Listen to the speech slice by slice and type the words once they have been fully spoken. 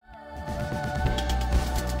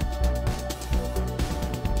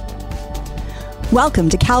Welcome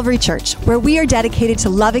to Calvary Church, where we are dedicated to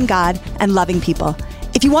loving God and loving people.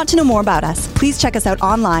 If you want to know more about us, please check us out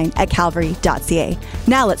online at calvary.ca.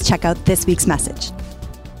 Now let's check out this week's message.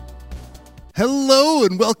 Hello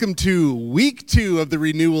and welcome to week 2 of the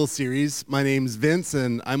Renewal series. My name's Vince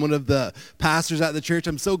and I'm one of the pastors at the church.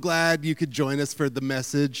 I'm so glad you could join us for the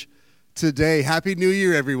message today. Happy New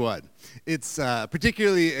Year, everyone. It's a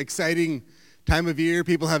particularly exciting time of year.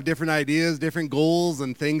 People have different ideas, different goals,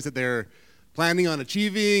 and things that they're planning on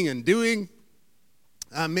achieving and doing.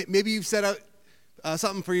 Maybe you've set out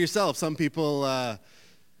something for yourself. Some people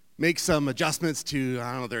make some adjustments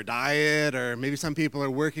to, their diet, or maybe some people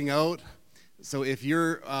are working out. So if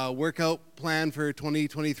your workout plan for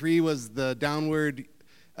 2023 was the downward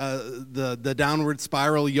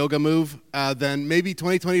spiral yoga move, then maybe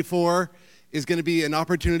 2024 is going to be an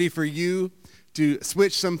opportunity for you to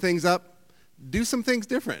switch some things up, do some things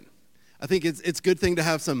different. I think it's a good thing to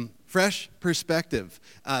have some fresh perspective.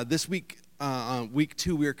 This week, week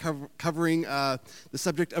 2, we are covering the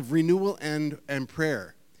subject of renewal and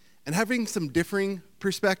prayer, and having some differing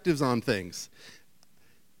perspectives on things.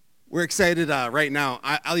 We're excited right now.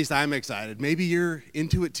 At least I'm excited. Maybe you're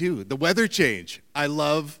into it too. The weather change. I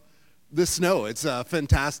love the snow. It's a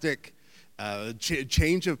fantastic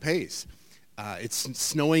change of pace. It's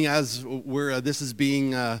snowing as this is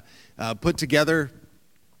being put together.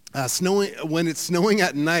 When it's snowing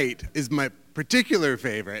at night is my particular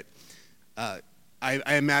favorite. I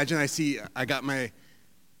imagine I got my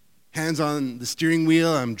hands on the steering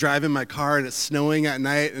wheel. I'm driving my car and it's snowing at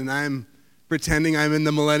night, and I'm pretending I'm in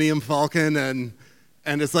the Millennium Falcon, and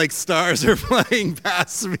it's like stars are flying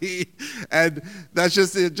past me, and that's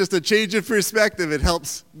just a change of perspective. It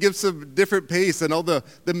helps give some different pace, and all the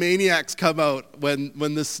maniacs come out when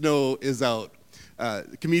the snow is out.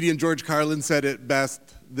 Comedian George Carlin said it best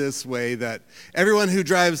this way, that everyone who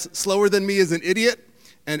drives slower than me is an idiot,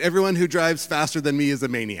 and everyone who drives faster than me is a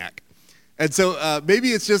maniac. And so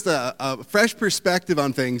maybe it's just a fresh perspective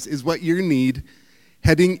on things is what you need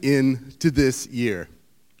heading into this year.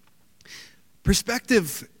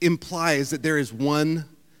 Perspective implies that there is one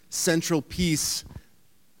central piece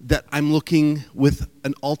that I'm looking with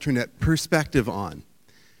an alternate perspective on.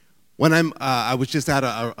 When I was just at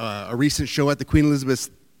a recent show at the Queen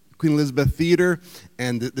Elizabeth Theater,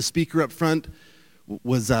 and the speaker up front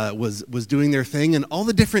was doing their thing, and all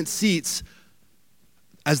the different seats,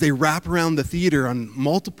 as they wrap around the theater on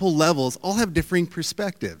multiple levels, all have differing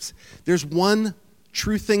perspectives. There's one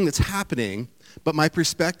true thing that's happening, but my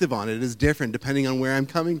perspective on it is different depending on where I'm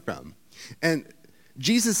coming from. And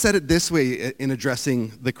Jesus said it this way in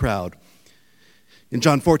addressing the crowd. In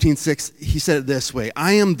John 14:6, he said it this way: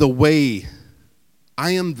 I am the way,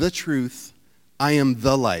 I am the truth, I am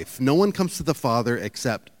the life. No one comes to the Father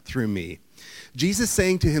except through me. Jesus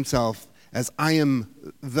saying to himself, as I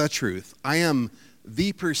am the truth, I am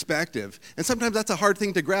the perspective. And sometimes that's a hard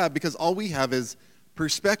thing to grab because all we have is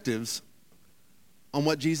perspectives on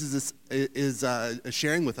what Jesus is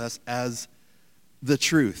sharing with us as the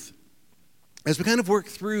truth. As we kind of work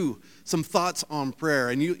through some thoughts on prayer,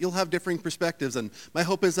 and you'll have differing perspectives, and my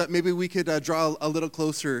hope is that maybe we could draw a little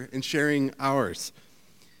closer in sharing ours.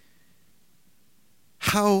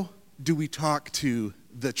 How do we talk to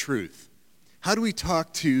the truth? How do we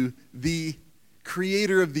talk to the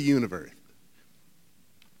creator of the universe?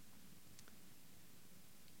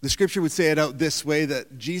 The scripture would say it out this way,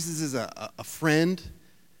 that Jesus is a friend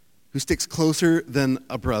who sticks closer than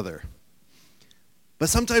a brother. But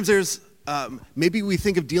sometimes maybe we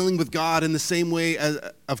think of dealing with God in the same way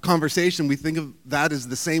of conversation. We think of that as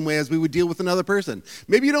the same way as we would deal with another person.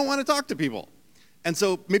 Maybe you don't want to talk to people. And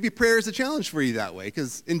so maybe prayer is a challenge for you that way,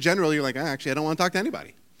 because in general you're like, actually, I don't want to talk to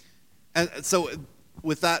anybody. And so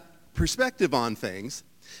with that perspective on things,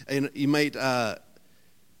 and you might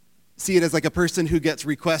see it as like a person who gets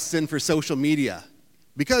requests in for social media.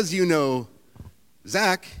 Because you know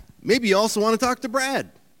Zach, maybe you also want to talk to Brad.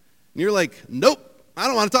 And you're like, nope, I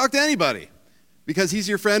don't want to talk to anybody. Because he's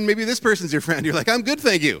your friend, maybe this person's your friend. You're like, I'm good,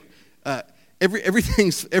 thank you.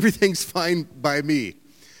 Everything's fine by me.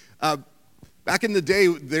 Back in the day,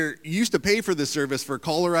 they used to pay for this service for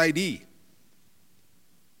caller ID.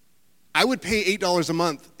 I would pay $8 a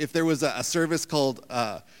month if there was a service called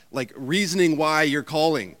like reasoning why you're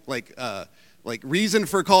calling, like reason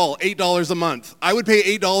for call, $8 a month. I would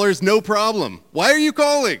pay $8, no problem. Why are you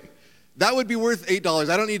calling? That would be worth $8.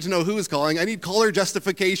 I don't need to know who is calling. I need caller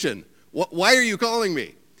justification. Why are you calling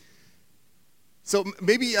me? So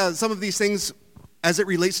maybe some of these things, as it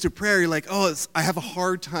relates to prayer, you're like, I have a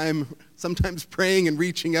hard time sometimes praying and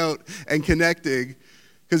reaching out and connecting,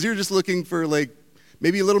 because you're just looking for like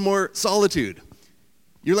maybe a little more solitude.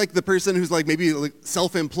 You're like the person who's like maybe like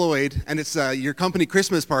self-employed, and it's your company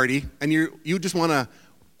Christmas party, and you just want to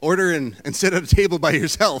order and sit at a table by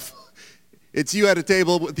yourself. It's you at a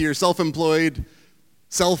table with your self-employed,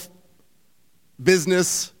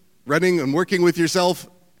 self-business, running and working with yourself.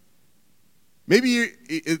 Maybe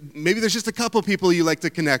there's just a couple people you like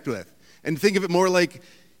to connect with, and think of it more like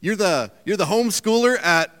you're the homeschooler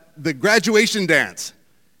at the graduation dance,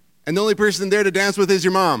 and the only person there to dance with is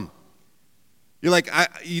your mom. You're like,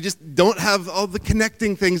 you just don't have all the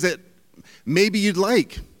connecting things that maybe you'd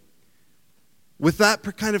like. With that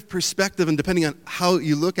kind of perspective, and depending on how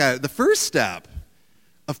you look at it, the first step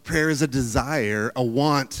of prayer is a desire, a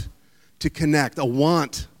want to connect, a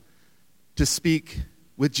want to speak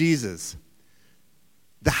with Jesus.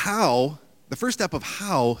 The first step of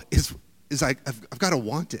how is like, I've got to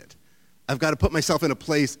want it. I've got to put myself in a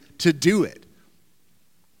place to do it.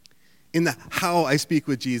 In the how I speak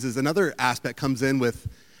with Jesus, another aspect comes in with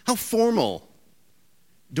how formal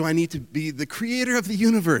do I need to be? The creator of the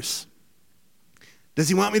universe. Does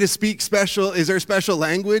he want me to speak special? Is there a special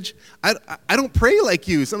language? I don't pray like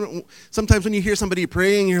you. Sometimes when you hear somebody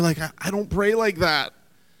praying, you're like, I don't pray like that.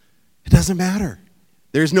 It doesn't matter.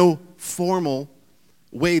 There's no formal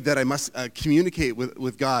way that I must communicate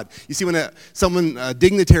with God. You see, when a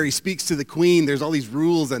dignitary speaks to the queen, there's all these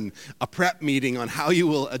rules and a prep meeting on how you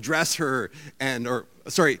will address her,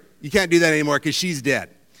 you can't do that anymore because she's dead.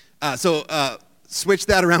 So switch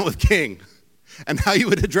that around with king, and how you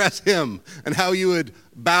would address him, and how you would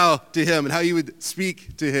bow to him, and how you would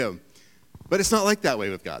speak to him. But it's not like that way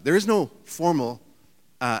with God. There is no formal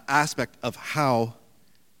aspect of how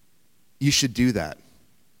you should do that.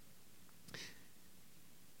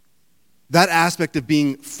 That aspect of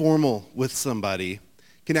being formal with somebody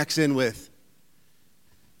connects in with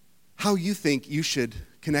how you think you should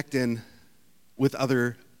connect in with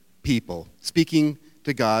other people, speaking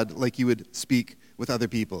to God like you would speak with other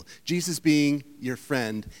people. Jesus being your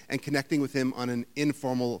friend and connecting with him on an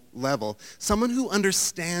informal level, someone who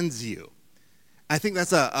understands you. I think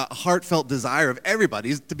that's a heartfelt desire of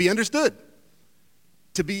everybody, is to be understood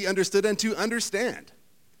and to understand.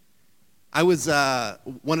 I was,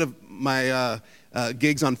 one of my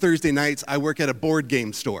gigs on Thursday nights, I work at a board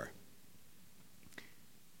game store.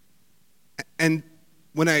 And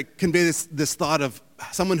when I convey this thought of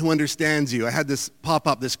someone who understands you, I had this pop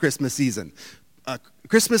up this Christmas season.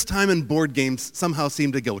 Christmas time and board games somehow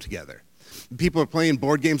seem to go together. People are playing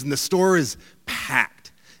board games, and the store is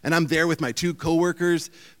packed. And I'm there with my two coworkers,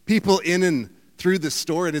 people in and through the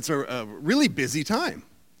store, and it's a really busy time.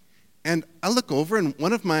 And I look over, and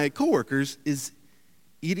one of my coworkers is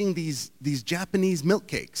eating these Japanese milk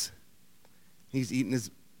cakes. He's eating his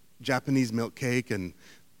Japanese milk cake, and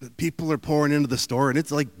the people are pouring into the store, and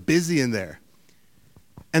it's like busy in there.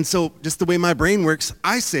 And so just the way my brain works,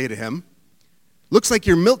 I say to him, "Looks like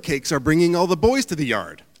your milk cakes are bringing all the boys to the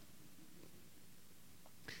yard."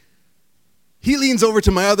 He leans over to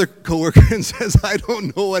my other coworker and says, "I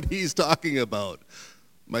don't know what he's talking about."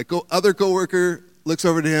 My other coworker looks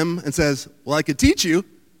over to him and says, "Well, I could teach you,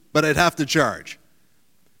 but I'd have to charge."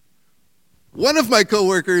 One of my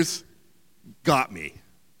coworkers got me.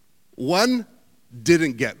 One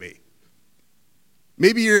didn't get me.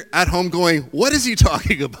 Maybe you're at home going, "What is he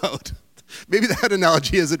talking about?" Maybe that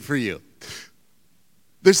analogy isn't for you.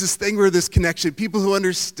 There's this thing where this connection, people who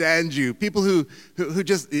understand you, people who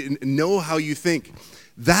just know how you think,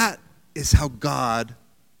 that is how God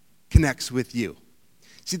connects with you.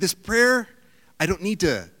 See, this prayer, I don't need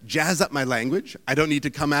to jazz up my language. I don't need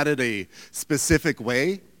to come at it a specific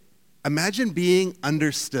way. Imagine being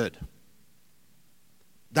understood.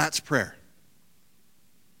 That's prayer.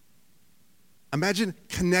 Imagine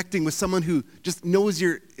connecting with someone who just knows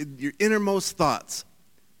your innermost thoughts.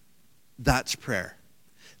 That's prayer.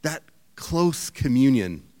 That close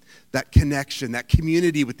communion, that connection, that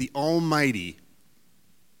community with the Almighty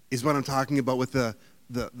is what I'm talking about with the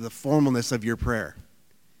formalness of your prayer.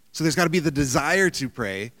 So there's got to be the desire to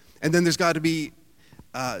pray, and then there's got to be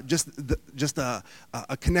just a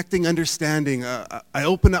connecting understanding. I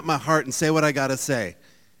open up my heart and say what I got to say.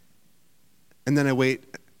 And then I wait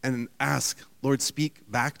and ask, "Lord,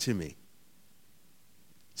 speak back to me."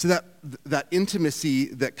 So that intimacy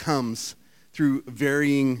that comes through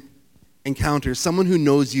varying encounters, someone who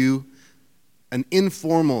knows you, an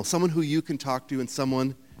informal, someone who you can talk to, and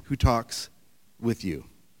someone who talks with you.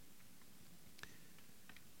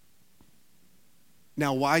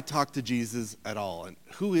 Now, why talk to Jesus at all? And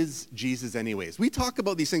who is Jesus anyways? We talk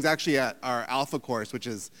about these things actually at our Alpha course, which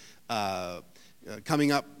is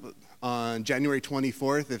coming up on January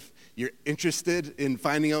 24th. If you're interested in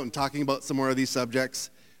finding out and talking about some more of these subjects,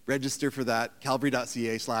 register for that,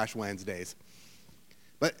 calvary.ca/Wednesdays.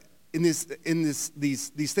 But in these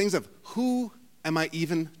things of who am I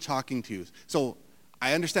even talking to? So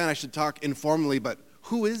I understand I should talk informally, but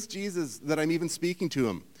who is Jesus that I'm even speaking to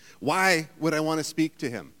him? Why would I want to speak to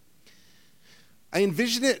him? I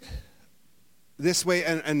envision it this way,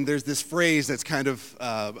 and there's this phrase that's kind of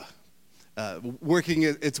working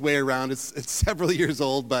its way around. It's several years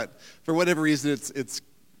old, but for whatever reason, it's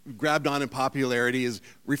grabbed on in popularity, is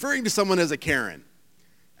referring to someone as a Karen.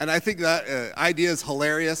 And I think that idea is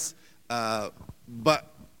hilarious, but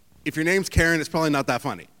if your name's Karen, it's probably not that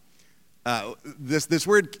funny. This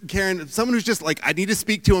word Karen, someone who's just like, I need to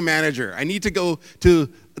speak to a manager. I need to go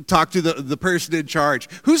to talk to the person in charge.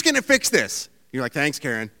 Who's going to fix this? You're like, thanks,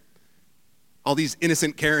 Karen. All these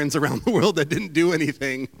innocent Karens around the world that didn't do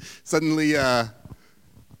anything suddenly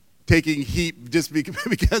taking heat just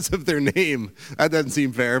because of their name. That doesn't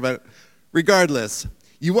seem fair, but regardless,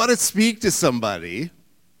 you want to speak to somebody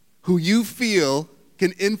who you feel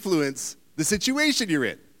can influence the situation you're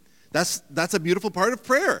in. That's a beautiful part of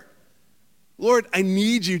prayer. Lord, I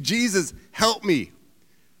need you. Jesus, help me.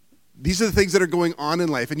 These are the things that are going on in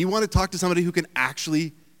life, and you want to talk to somebody who can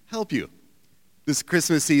actually help you. This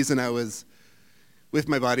Christmas season, I was with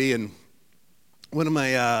my buddy, and one of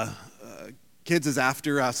my kids is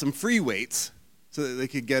after some free weights so that they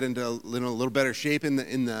could get into a little better shape in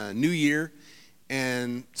the new year.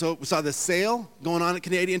 And so we saw this sale going on at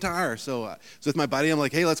Canadian Tire. So with my buddy, I'm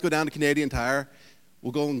like, hey, let's go down to Canadian Tire.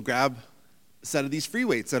 We'll go and grab a set of these free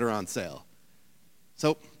weights that are on sale.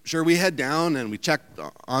 So sure, we head down and we checked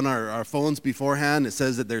on our phones beforehand. It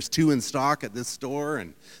says that there's 2 in stock at this store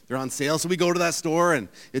and they're on sale. So we go to that store and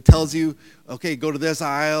it tells you, okay, go to this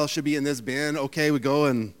aisle, should be in this bin. Okay, we go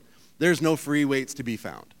and there's no free weights to be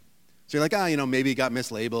found. So you're like, maybe it got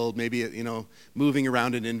mislabeled, maybe it, moving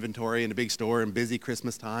around in inventory in a big store and busy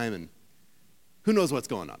Christmas time, and who knows what's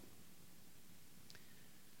going on.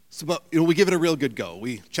 So, but we give it a real good go.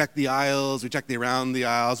 We check the aisles, we check around the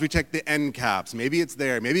aisles, we check the end caps. Maybe it's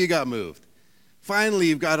there, maybe it got moved. Finally,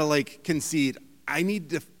 you've got to concede, I need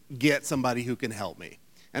to get somebody who can help me.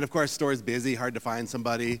 And of course, store's busy, hard to find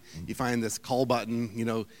somebody. You find this call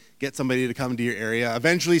button, get somebody to come to your area.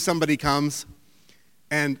 Eventually, somebody comes,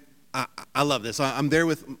 and I love this. I'm there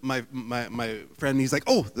with my friend, and he's like,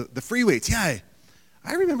 oh, the free weights, yeah,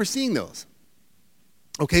 I remember seeing those.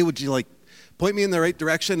 Okay, would you point me in the right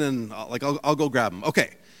direction, and I'll go grab them.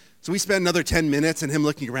 Okay, so we spend another 10 minutes and him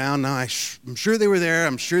looking around. Now, I'm sure they were there.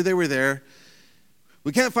 I'm sure they were there.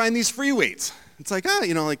 We can't find these free weights. It's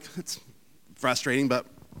it's frustrating, but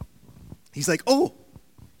he's like, oh,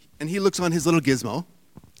 and he looks on his little gizmo.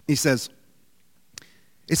 He says,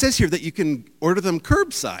 it says here that you can order them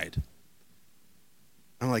curbside.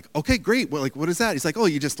 I'm like, okay, great. Well, what is that? He's like, oh,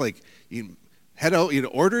 you just you head out, you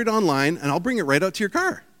order it online, and I'll bring it right out to your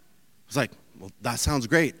car. I was like, well, that sounds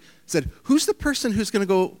great. I said, who's the person who's going to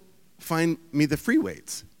go find me the free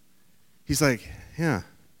weights? He's like, yeah.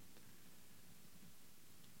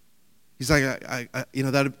 He's like,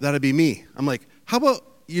 that'd be me. I'm like, how about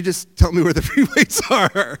you just tell me where the free weights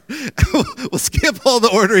are? We'll skip all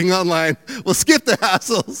the ordering online. We'll skip the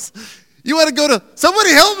hassles. You want to go to,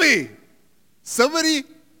 somebody help me. Somebody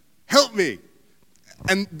help me.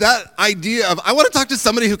 And that idea of, I want to talk to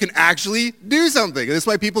somebody who can actually do something. And that's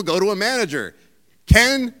why people go to a manager.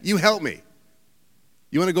 Can you help me?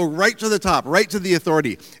 You want to go right to the top, right to the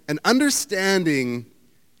authority. And understanding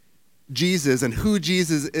Jesus and who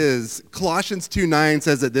Jesus is, Colossians 2:9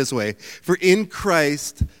 says it this way, for in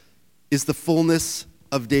Christ is the fullness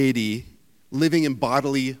of deity living in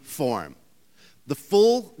bodily form. The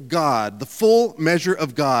full God, the full measure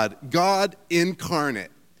of God, God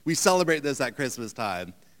incarnate, we celebrate this at Christmas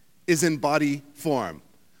time, is in body form.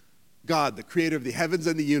 God, the creator of the heavens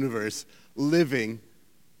and the universe, living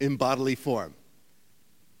in bodily form.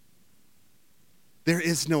 There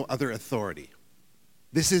is no other authority.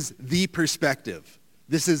 This is the perspective.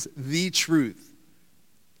 This is the truth.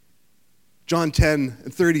 John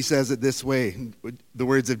 10:30 says it this way, the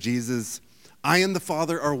words of Jesus, I and the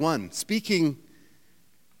Father are one. Speaking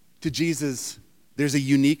to Jesus, there's a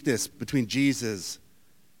uniqueness between Jesus,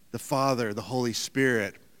 the Father, the Holy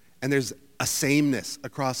Spirit, and there's a sameness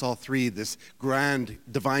across all three, this grand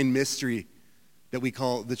divine mystery that we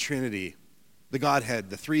call the Trinity, the Godhead,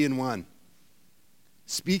 the three in one.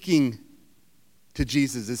 Speaking to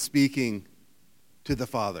Jesus is speaking to the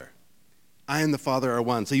Father. I and the Father are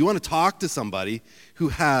one. So you want to talk to somebody who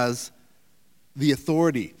has the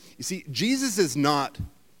authority. You see, Jesus is not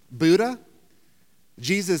Buddha.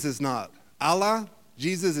 Jesus is not Allah.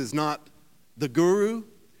 Jesus is not the guru.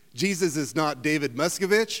 Jesus is not David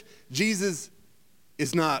Muscovich. Jesus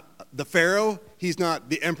is not the Pharaoh. He's not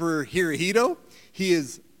the Emperor Hirohito. He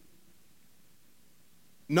is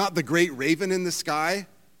not the great raven in the sky.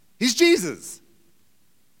 He's Jesus.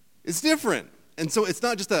 It's different. And so it's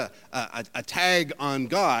not just a tag on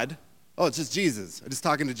God. Oh, it's just Jesus. I'm just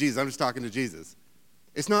talking to Jesus. I'm just talking to Jesus.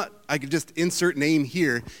 It's not, I could just insert name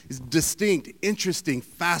here. It's distinct, interesting,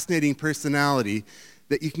 fascinating personality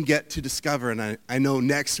that you can get to discover. And I know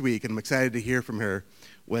next week, and I'm excited to hear from her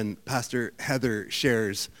when Pastor Heather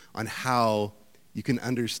shares on how you can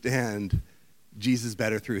understand Jesus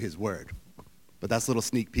better through his word. But that's a little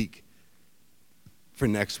sneak peek for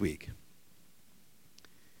next week.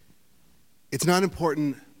 It's not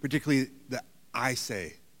important, particularly that I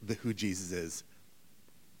say who Jesus is.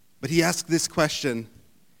 But he asked this question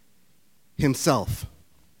himself.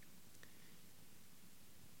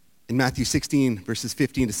 In Matthew 16, verses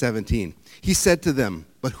 15 to 17, he said to them,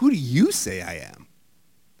 "But who do you say I am?"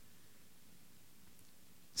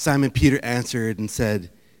 Simon Peter answered and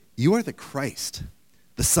said, "You are the Christ,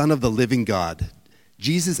 the Son of the living God."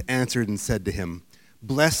 Jesus answered and said to him,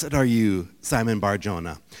 "Blessed are you, Simon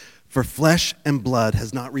Bar-Jonah, for flesh and blood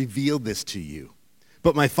has not revealed this to you,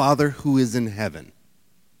 but my Father who is in heaven."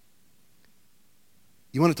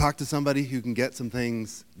 You want to talk to somebody who can get some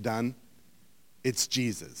things done? It's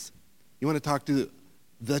Jesus. You want to talk to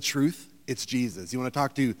the truth? It's Jesus. You want to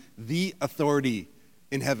talk to the authority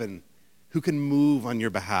in heaven who can move on your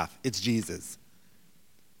behalf? It's Jesus.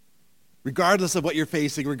 Regardless of what you're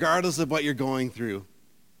facing, regardless of what you're going through,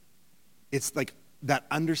 it's like that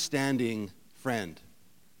understanding friend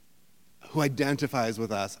who identifies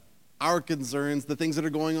with us, our concerns, the things that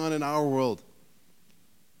are going on in our world.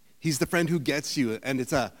 He's the friend who gets you, and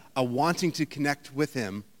it's a wanting to connect with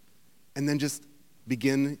him and then just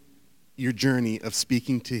begin your journey of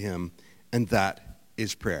speaking to him, and that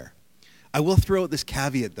is prayer. I will throw out this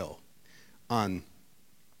caveat, though, on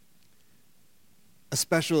a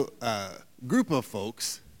special group of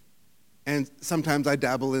folks, and sometimes I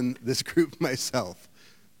dabble in this group myself.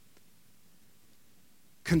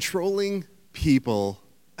 Controlling people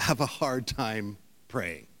have a hard time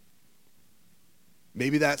praying.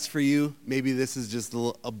 Maybe that's for you. Maybe this is just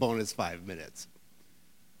a bonus 5 minutes.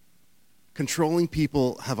 Controlling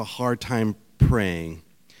people have a hard time praying,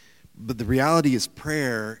 but the reality is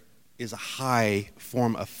prayer is a high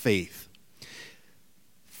form of faith.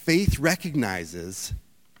 Faith recognizes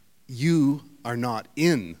you are not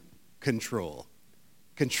in control.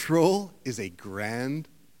 Control is a grand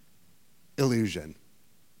illusion.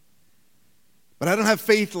 But I don't have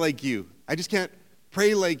faith like you. I just can't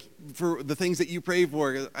pray like for the things that you pray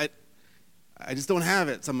for. I just don't have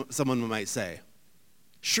it, someone might say.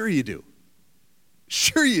 Sure you do.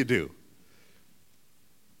 Sure you do.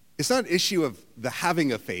 It's not an issue of the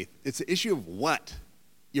having of faith. It's an issue of what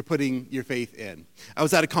you're putting your faith in. I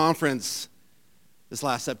was at a conference this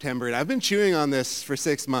last September, and I've been chewing on this for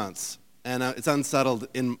 6 months, and it's unsettled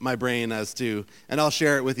in my brain as to, and I'll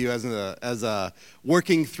share it with you as a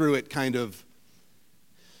working through it kind of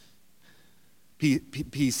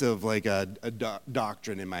piece of like a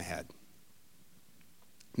doctrine in my head.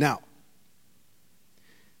 Now,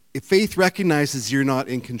 if faith recognizes you're not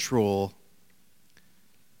in control,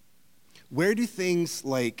 where do things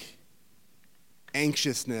like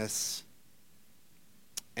anxiousness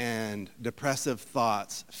and depressive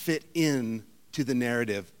thoughts fit in to the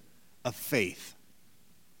narrative of faith?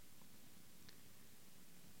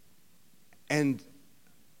 And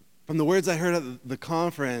from the words I heard at the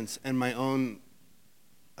conference and my own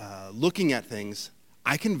looking at things,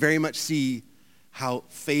 I can very much see how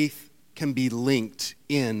faith can be linked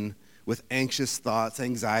in with anxious thoughts,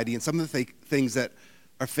 anxiety, and some of the things that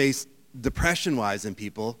are faced depression-wise in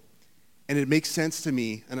people. And it makes sense to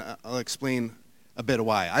me, and I'll explain a bit of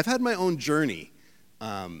why. I've had my own journey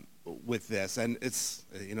with this, and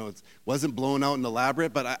it wasn't blown out and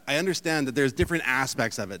elaborate, but I understand that there's different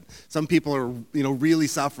aspects of it. Some people are really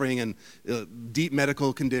suffering and deep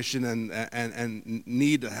medical condition and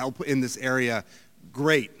need help in this area.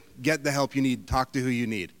 Great, get the help you need, talk to who you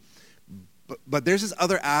need. But there's this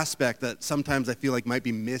other aspect that sometimes I feel like might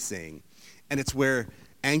be missing, and it's where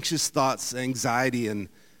anxious thoughts, anxiety, and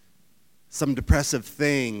some depressive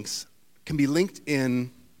things can be linked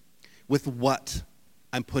in with what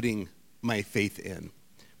I'm putting my faith in.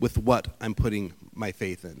 With what I'm putting my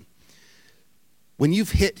faith in. When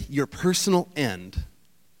you've hit your personal end,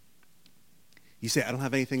 you say, I don't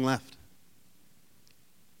have anything left.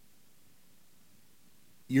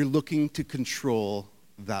 You're looking to control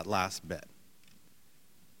that last bit.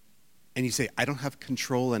 And you say, I don't have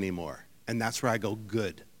control anymore. And that's where I go,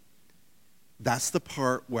 good. That's the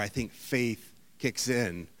part where I think faith kicks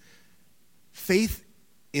in. Faith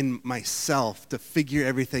in myself to figure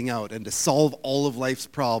everything out and to solve all of life's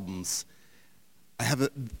problems, I have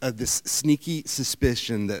this sneaky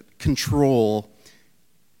suspicion that control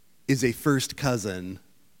is a first cousin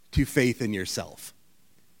to faith in yourself.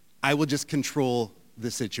 I will just control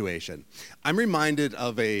the situation. I'm reminded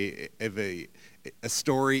of a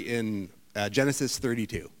story in Genesis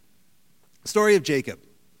 32. Story of Jacob.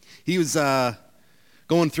 He was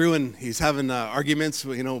going through and he's having arguments,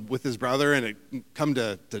 with his brother, and it come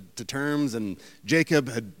to terms. And Jacob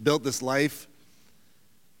had built this life,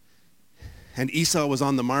 and Esau was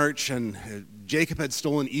on the march, and Jacob had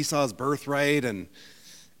stolen Esau's birthright,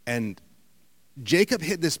 and Jacob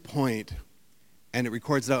hit this point, and it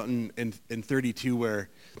records it out in 32 where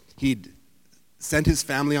he'd sent his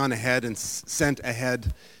family on ahead and sent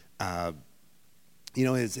ahead,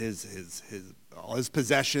 his all his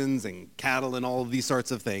possessions and cattle and all of these sorts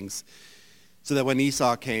of things, so that when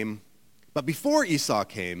Esau came, but before Esau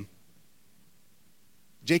came,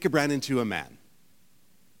 Jacob ran into a man.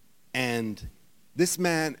 And this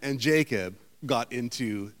man and Jacob got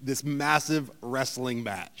into this massive wrestling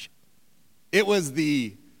match. It was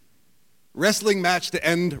the wrestling match to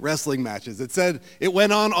end wrestling matches. It said it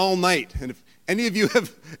went on all night. And if any of you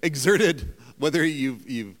have exerted, whether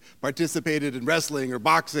you've participated in wrestling or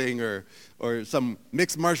boxing or some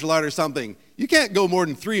mixed martial art or something, you can't go more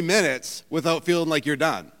than 3 minutes without feeling like you're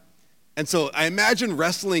done. And so I imagine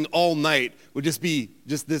wrestling all night would just be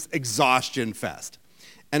this exhaustion fest.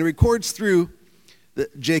 And it records through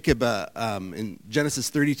Jacob in Genesis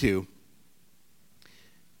 32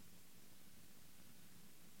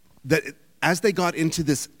 that as they got into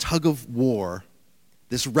this tug of war,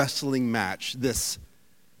 this wrestling match,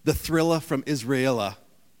 the thriller from Israel,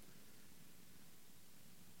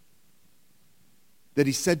 that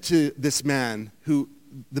he said to this man, who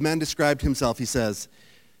the man described himself, he says,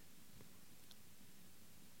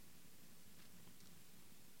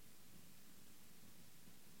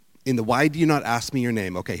 in the why do you not ask me your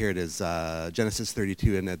name? Okay, here it is, Genesis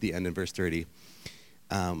 32, and at the end in verse 30.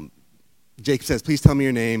 Jacob says, please tell me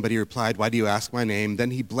your name. But he replied, why do you ask my name? Then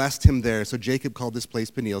he blessed him there. So Jacob called this place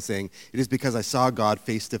Peniel, saying, it is because I saw God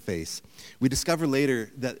face to face. We discover later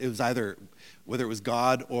that it was either, whether it was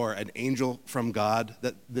God or an angel from God,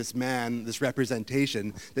 that this man, this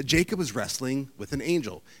representation, that Jacob was wrestling with an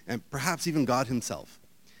angel, and perhaps even God himself.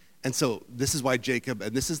 And so this is why Jacob,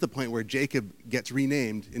 and this is the point where Jacob gets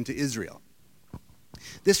renamed into Israel.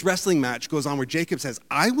 This wrestling match goes on where Jacob says,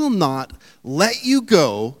 I will not let you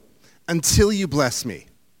go until you bless me.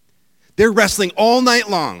 They're wrestling all night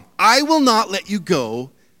long. I will not let you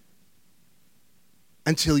go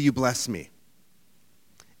until you bless me.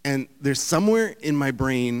 And there's somewhere in my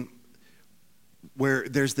brain where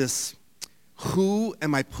there's this, who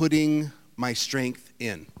am I putting my strength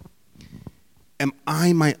in? Am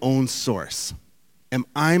I my own source? Am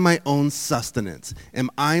I my own sustenance? Am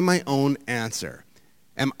I my own answer?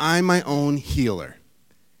 Am I my own healer?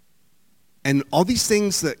 And all these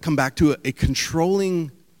things that come back to a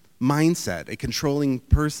controlling mindset, a controlling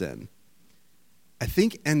person, I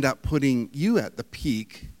think end up putting you at the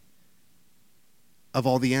peak of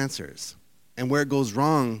all the answers. And where it goes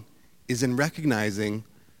wrong is in recognizing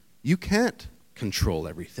you can't control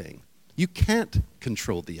everything. You can't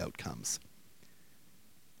control the outcomes.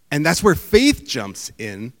 And that's where faith jumps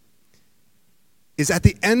in, is at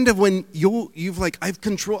the end of when you've like, I've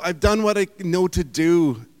done what I know to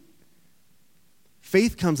do.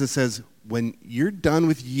 Faith comes and says, when you're done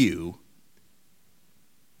with you,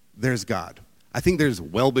 there's God. I think there's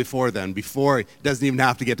well before then, before it doesn't even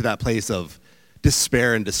have to get to that place of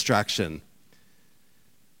despair and distraction.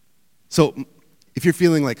 So if you're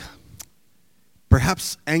feeling like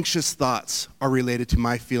perhaps anxious thoughts are related to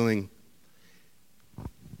my feeling,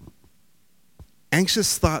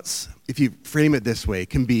 anxious thoughts, if you frame it this way,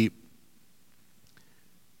 can be,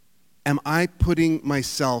 am I putting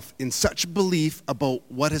myself in such belief about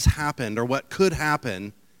what has happened or what could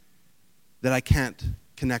happen that I can't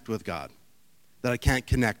connect with God, that I can't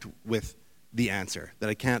connect with the answer, that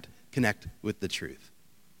I can't connect with the truth?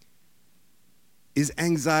 Is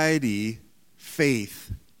anxiety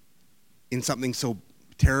faith in something so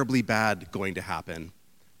terribly bad going to happen,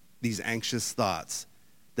 these anxious thoughts,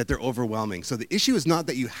 that they're overwhelming? So the issue is not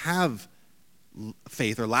that you have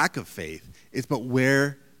faith or lack of faith, it's but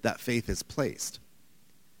where that faith is placed.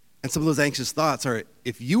 And some of those anxious thoughts are,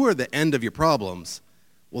 if you are the end of your problems,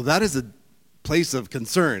 well, that is a place of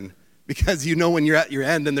concern, because you know when you're at your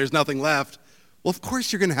end and there's nothing left, well, of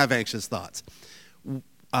course you're going to have anxious thoughts.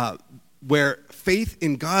 Where faith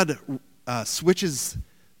in God switches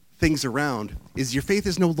things around is your faith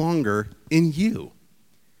is no longer in you.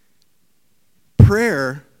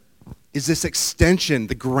 prayer is this extension,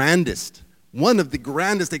 one of the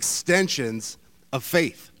grandest extensions of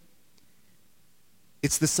faith.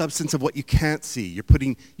 It's the substance of what you can't see. You're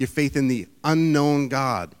putting your faith in the unknown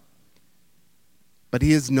God. But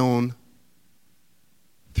he is known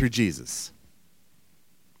through Jesus.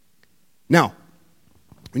 Now,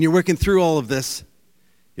 when you're working through all of this,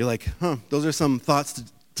 you're like, those are some thoughts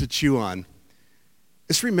to chew on.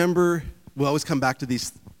 Just remember, we'll always come back to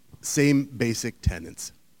these same basic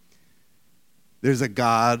tenets. There's a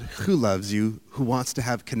God who loves you, who wants to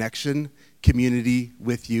have connection, community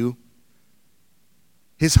with you.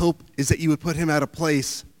 His hope is that you would put him at a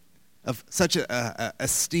place of such a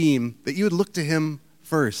esteem that you would look to him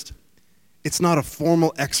first. It's not a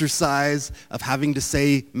formal exercise of having to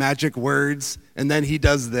say magic words and then he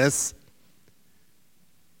does this.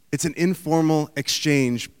 It's an informal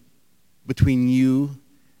exchange between you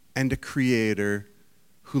and a creator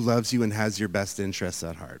who loves you and has your best interests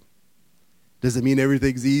at heart. Does it mean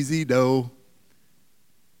everything's easy? No.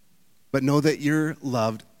 But know that you're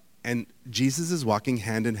loved and Jesus is walking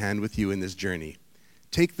hand in hand with you in this journey.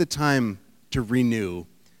 Take the time to renew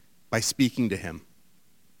by speaking to him.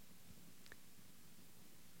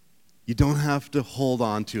 You don't have to hold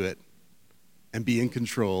on to it and be in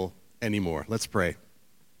control anymore. Let's pray.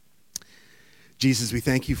 Jesus, we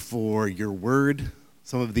thank you for your word,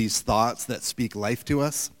 some of these thoughts that speak life to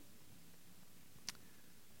us.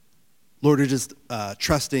 Lord, we're just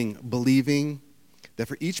trusting, believing that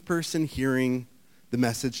for each person hearing the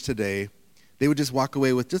message today, they would just walk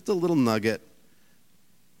away with just a little nugget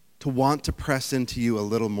to want to press into you a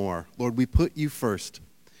little more. Lord, we put you first.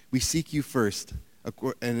 We seek you first.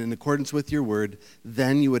 And in accordance with your word,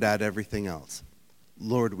 then you would add everything else.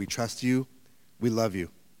 Lord, we trust you. We love you.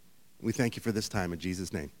 We thank you for this time. In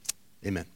Jesus' name, amen.